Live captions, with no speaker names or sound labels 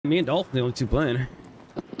Me and Dolph, the only two playing.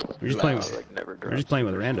 We're just playing with, we're just playing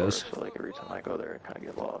with randos. So like every time I go there, I kind of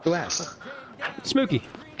get lost. Who asked? Smokey.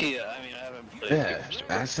 Yeah, I mean, I haven't played. Yeah,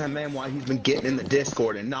 ask that man why he's been getting in the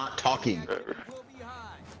Discord and not talking.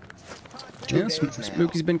 Yeah,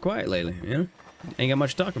 Smokey's been quiet lately, you know? Ain't got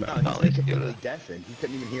much to talk about. No, he's completely deafened. He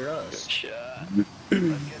couldn't even hear us. Good shot. Let's get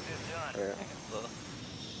this done.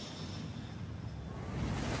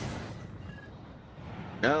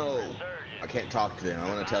 No, I can't talk to them. I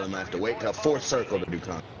want to tell them I have to wait till fourth circle to do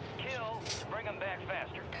con. Kill to bring them back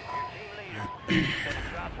faster. Your team leader set a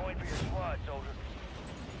drop point for your squad, soldier.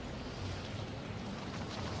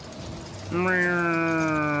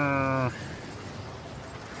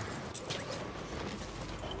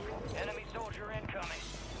 Enemy soldier incoming.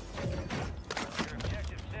 Your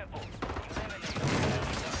objective simple. Eliminate.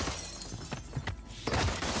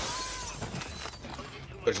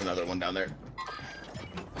 There's another one down there.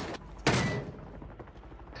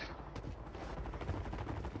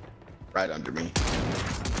 Right under me.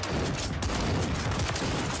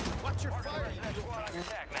 Watch your fire.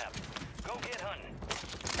 Attack map. Go get hunting.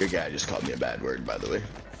 Good guy just called me a bad word, by the way.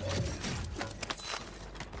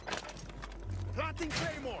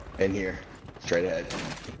 In here, straight ahead.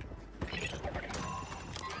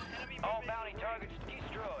 All bounty targets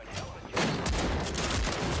destroyed.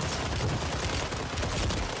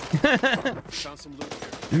 Found some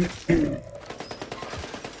loot here.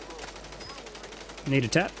 Need a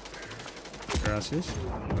tap? Gracias.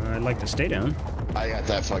 I'd like to stay down. I got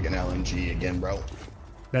that fucking LMG again, bro.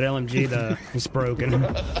 That LMG, it's broken.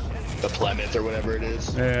 The Plymouth or whatever it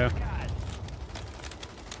is. Yeah.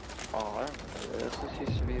 Oh, I remember this. This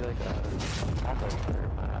used to be like a taco player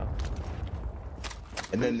in my house.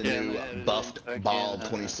 And then the new yeah, buffed back ball in,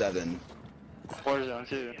 27. Warzone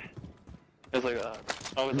too. It's like a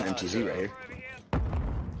MTZ right here.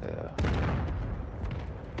 Yeah.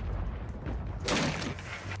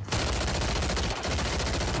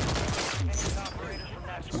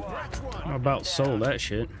 I about sold that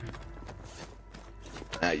shit.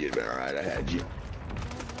 Ah, you'd been alright, I had you.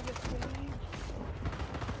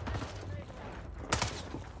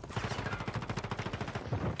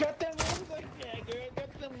 Got that move like Jagger, got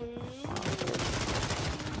the move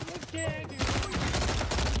like Jagger.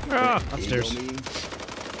 Ah, upstairs.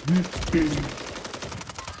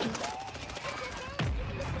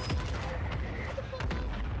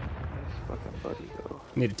 Fucking buddy go.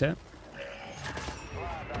 Need a tap?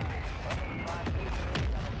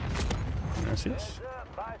 Gracias.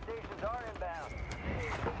 Buy stations are inbound.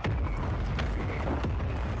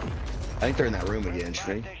 I think they're in that room again,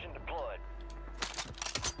 Schmidie. Station deployed.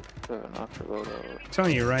 Not for loadout. I'm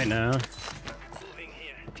telling you right now,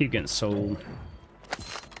 keep getting sold.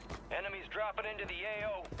 Enemies dropping into the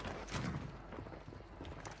AO.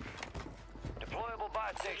 Deployable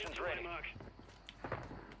buy stations ready.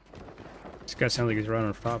 This guy sounds like he's right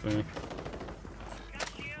on top of me.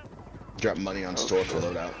 Drop money on store for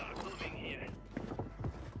loadout.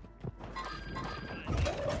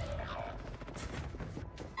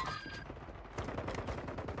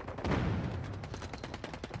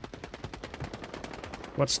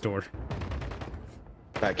 What store?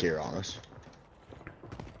 Back here on us.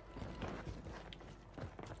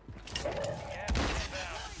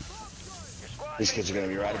 These kids are gonna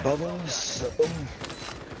be right above us. So.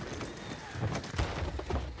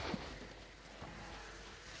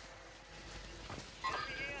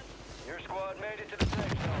 Your squad made it to the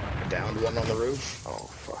safe zone. Downed one on the roof. Oh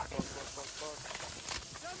fuck.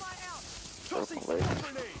 Tossing Purple lady.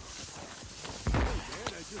 grenade.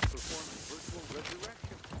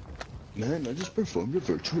 Man, I just performed a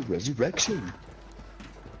virtual resurrection.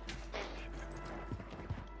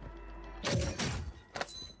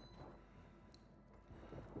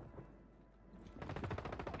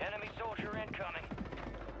 Enemy soldier incoming.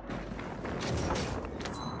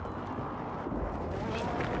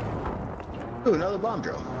 Ooh, another bomb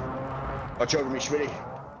drill. Watch over me, Schmidie.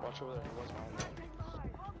 Watch over there. He was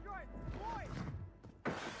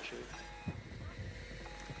on. Shoot.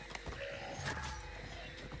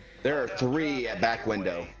 There are 3 at back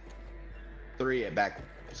window. 3 at back.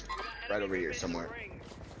 Right over here somewhere.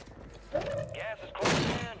 Gas is closing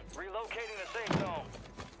in. Relocating the safe zone.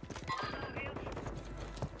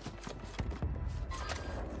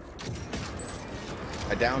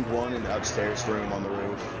 I downed one in the upstairs room on the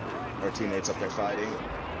roof. Our teammates up there fighting.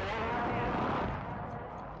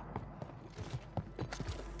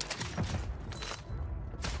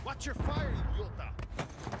 Watch your fire, you Yota.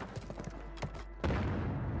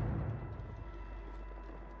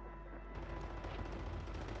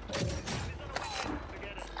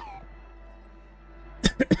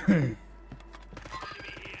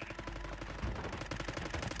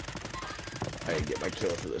 I didn't get my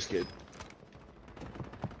kill for this kid.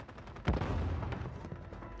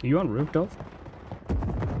 Are you on roof, Dolph?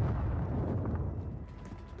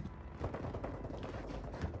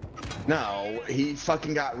 No, he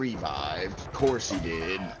fucking got revived. Of course he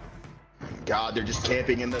did. God, they're just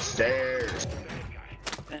camping in the stairs.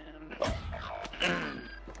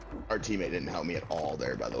 Our teammate didn't help me at all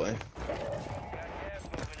there, by the way.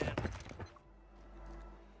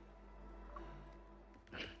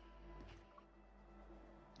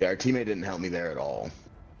 Yeah, our teammate didn't help me there at all.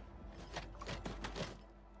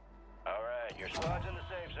 Alright, your squad's in the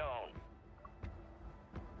safe zone.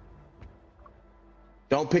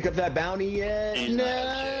 Don't pick up that bounty yet. He's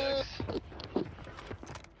No.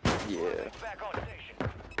 Yeah. Back on station.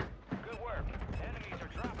 Good work. Enemies are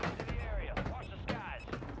dropping into the area. Watch the skies.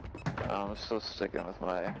 I'm still sticking with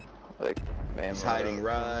my, like, main. He's hiding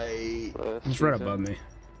right. He's right above me.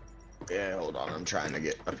 Yeah, hold on. I'm trying to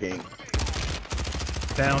get a ping.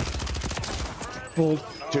 Down. Pulled.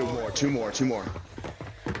 Two more.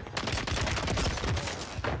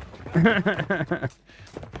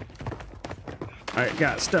 Alright,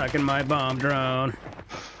 got stuck in my bomb drone.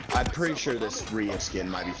 I'm pretty sure this Rhea skin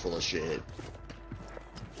might be full of shit.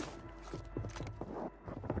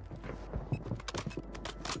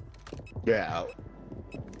 Yeah.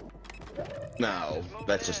 No,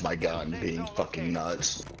 that's just my gun being fucking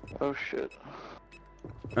nuts. Oh shit.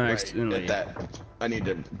 I Right, accidentally. I need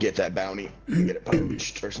to get that bounty and get it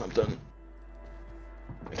poached or something.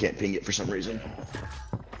 I can't ping it for some reason.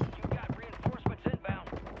 You got reinforcements inbound.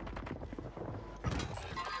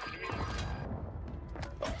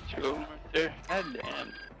 Two of them right there. God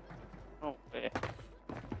damn. No way.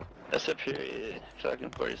 That's up here, yeah.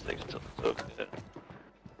 Fucking 46 still so good.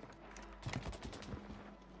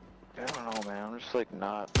 I don't know, man. I'm just like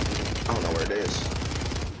not. I don't know where it is.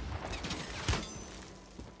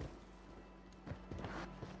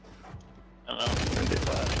 I don't know.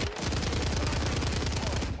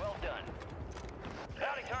 Well done.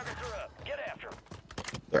 Bounty targets are up. Get after 'em.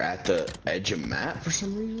 They're at the edge of map for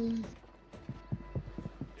some reason.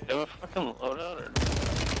 Do you have a fucking loadout or?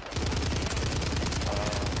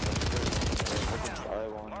 I can buy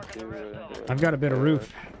one too. I've got a bit of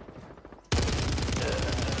roof. Yeah, it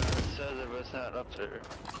says it, but it's not up there.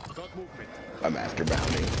 Got movement. I'm after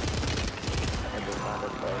bounty.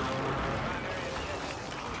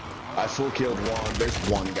 I full killed one. There's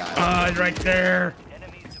one guy. Ah, he's right there.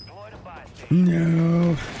 Enemies deployed a buy station.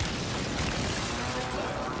 No.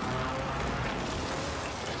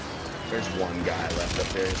 There's one guy left up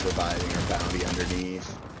there surviving our bounty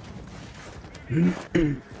underneath.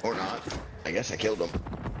 Or not. I guess I killed him.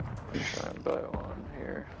 Trying to buy one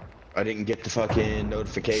here. I didn't get the fucking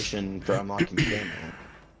notification for unlocking the game.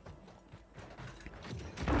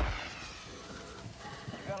 You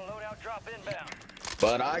got a loadout drop inbound.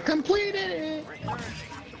 But I completed it. Resurging.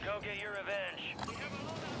 Go get your revenge.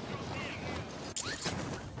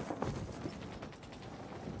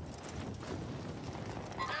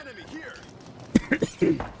 Enemy here.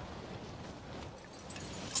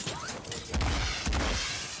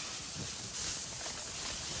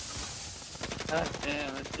 God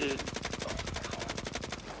damn it, dude.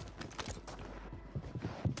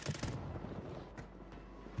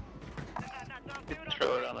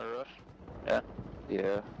 Throw it on the roof. Yeah.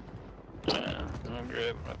 Yeah. Yeah. I'm gonna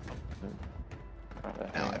grab my.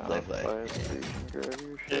 Now I play.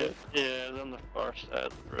 Yeah, it's on the far side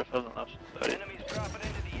of the roof on the left side. Enemies dropping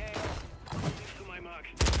into the AO. To my mark.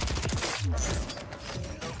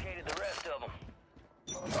 Located the rest of them.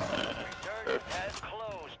 Resurgence has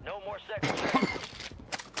closed. No more seconds.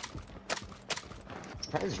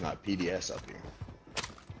 Surprised there's not PDS up here.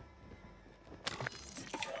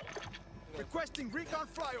 Requesting recon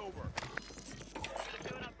flyover.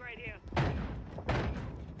 Doing upgrade here.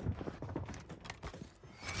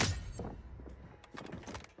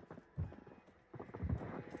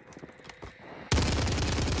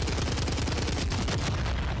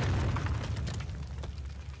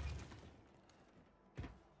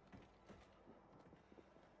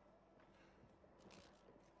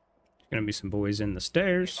 Gonna be some boys in the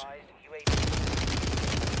stairs.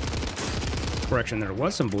 Correction, there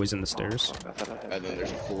was some boys in the stairs. And then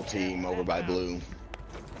there's a full team over by blue.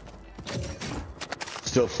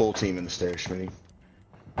 Still full team in the stairs, Schmitty.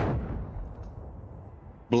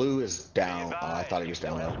 Blue is down. Oh, I thought he was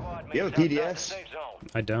down low. You have a PDS?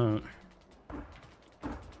 I don't.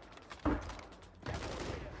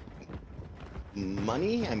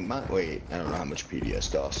 Money? I might wait. I don't know how much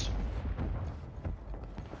PDS costs.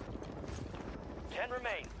 10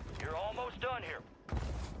 remain. You're almost done here.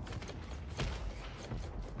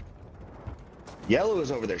 Yellow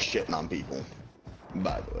is over there shitting on people,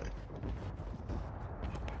 by the way.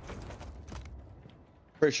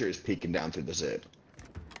 Pretty sure he's peeking down through the zip.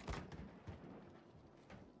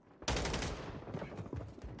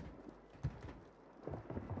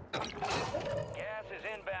 Gas is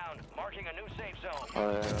inbound, marking a new safe zone.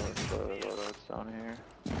 Oh yeah, that's down here.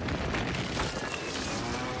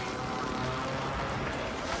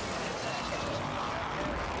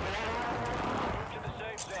 Move to the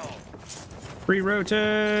safe zone.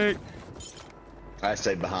 Re-rotate. I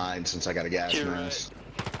stayed behind since I got a gas You're mask.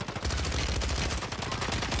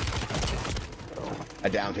 I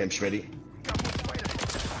downed him, Schmitty.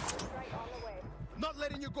 Not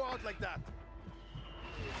letting you go out like that.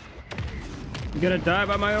 I'm gonna die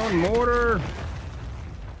by my own mortar.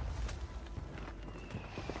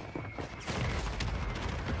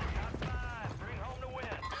 Top 5, bring home the win.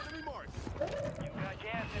 Enemy mark. You got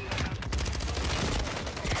gas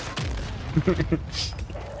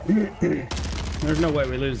inbound. There's no way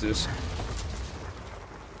we lose this.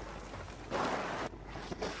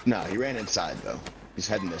 No, he ran inside though. He's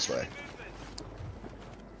heading this way.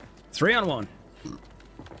 3 on 1.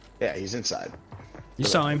 Yeah, he's inside. You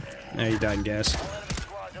saw him. Yeah, he died in gas. All enemy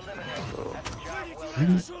squads eliminated. That's a job well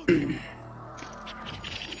done.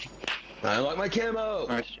 I like my camo.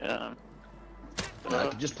 Nice job. I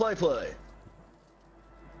can just play.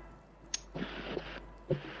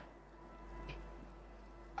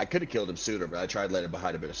 I could have killed him sooner, but I tried to let him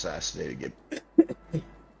behind him and assassinated him.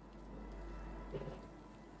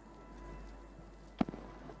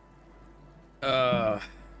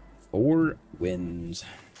 4 wins.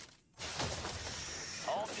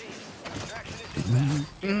 All teams, extraction is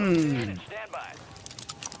inbound. Stand by.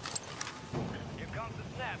 Here comes the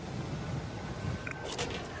snap.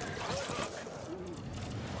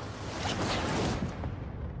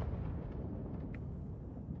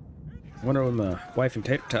 Wonder when my wife and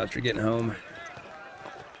tater tots are getting home.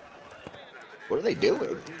 What are they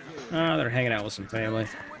doing? They're hanging out with some family.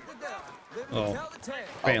 Oh,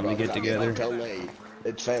 family get together. Until late.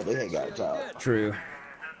 It's family hangouts out. True.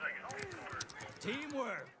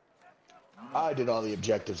 Teamwork. I did all the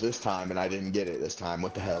objectives this time, and I didn't get it this time.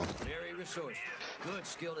 What the hell? Very resourceful. Good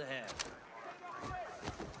skill to have.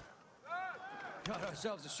 Got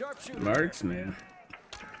ourselves a sharpshooter. Marksman.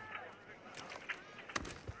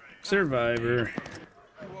 Survivor.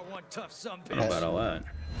 You were one tough son I don't know about all that.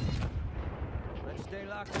 Let's stay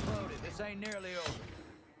locked and loaded. This ain't nearly over.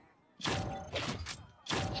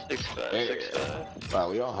 6-5, 6-5. Wow,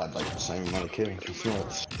 we all had like the same amount of killing.